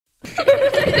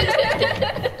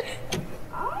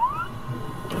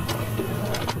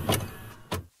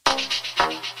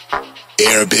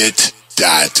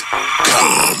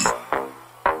ReereeHB.com.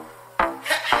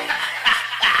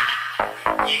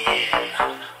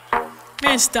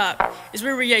 Man, stop. It's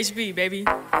ReereeHB, baby.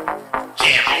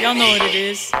 Y'all know what it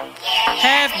is.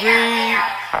 Half breed.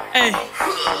 Hey.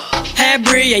 Half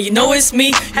breed, yeah, you know it's me.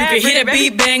 You can hear that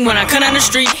beat bang when I come down the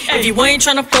street. If you ain't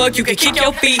tryna fuck, you can kick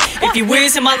your feet. If you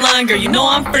whiz in my line, girl, you know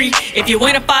I'm free. If you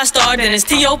ain't a 5-star, then it's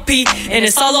T.O.P. And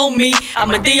it's all on me. I'm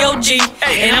a D.O.G.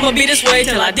 And I'ma be this way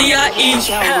till I D.I.E.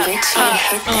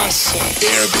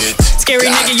 Scary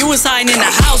nigga, you was hiding in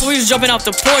the house. We was jumping off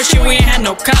the porch, shit, we ain't had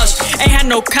no couch. Ain't had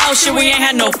no couch, shit, we ain't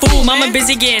had no food. Mama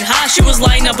busy getting hot, she was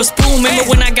lighting up a spoon. Remember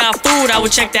when I got food, I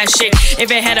would check that shit. If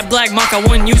it had a black mark, I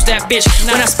wouldn't use that bitch.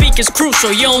 When I speak, it's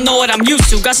crucial, you don't know what I'm used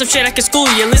to. Got some shit I can school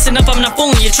you, listen up, I'm not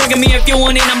fooling you. Trigger me if you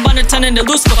want it, I'm about to turn into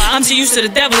Lucifer. I'm too used to the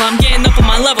devil, I'm getting up on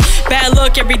my level. Bad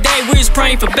luck every day, we was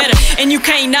praying for better. And you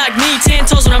can't knock me 10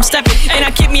 toes when I'm stepping. And I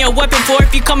keep me a weapon for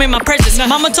if you come in my presence.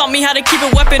 Mama taught me how to keep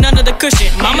a weapon under the cushion.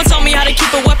 Mama taught me how to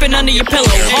keep a weapon under your pillow.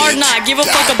 Hard not, give a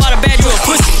fuck about a bad you a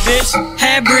pussy, bitch.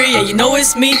 Half breed, yeah, you know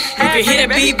it's me. You can hear that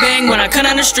beat bang when I come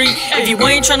down the street. If you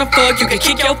ain't tryna fuck, you can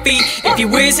kick your feet. If you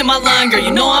whiz in my line, girl,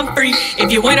 you know I'm free.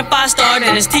 If you ain't a 5-star,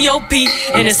 then it's T.O.P.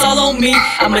 And it's all on me,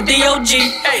 I'm a D.O.G.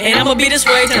 And I'ma be this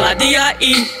way till I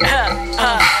D.I.E.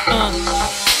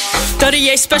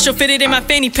 38 special fitted in my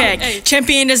fanny pack.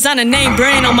 Champion designer name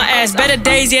brand on my ass. Better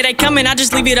days, yeah, they coming. I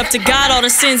just leave it up to God. All the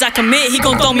sins I commit, he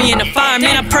gon' throw me in the fire.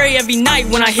 Man, I pray every night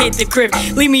when I hit the crib.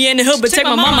 Leave me in the hood, but take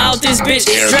my mama out this bitch.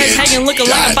 Dress hanging, looking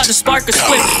like I'm about to spark a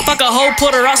split. Fuck a hoe,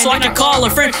 put her out so I can call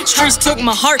her friend. Streets took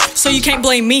my heart, so you can't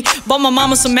blame me. Bought my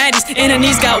mama some Maddies, and her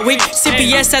knees got weak.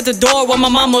 CPS at the door while my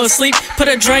mama asleep. Put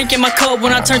a drink in my cup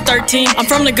when I turned 13. I'm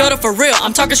from the gutter for real.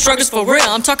 I'm talking struggles for real.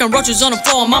 I'm talking roaches on the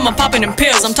floor, mama popping them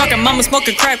pills. I'm talking mama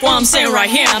smoking crack while I'm sitting right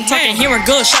here. I'm talking hearing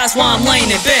gunshots while I'm laying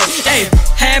in bed. Hey,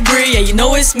 half breed, yeah, you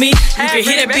know it's me. You can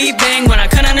hear that beat bang when I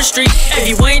come down the street. If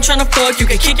you ain't tryna fuck, you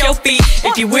can kick your feet.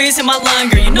 If you whiz in my line,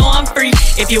 girl, you know I'm free.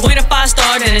 If you ain't a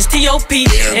 5-star, then it's T.O.P.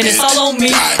 And it's all on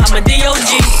me, I'm a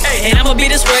D.O.G. And I'ma be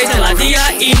this way till I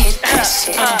D.I.E.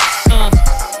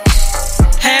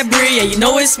 Half breed, yeah, you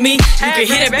know it's me. You can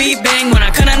hear that beat bang when I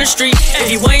come down the street.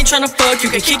 If you ain't tryna fuck, you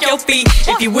can kick your feet.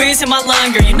 If you whiz in my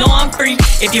line, girl, you know I'm free.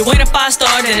 If you ain't a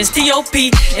 5-star, then it's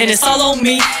T.O.P. And it's all on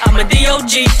me, I'm a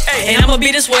D.O.G. And I'ma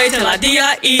be this way till I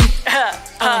D.I.E.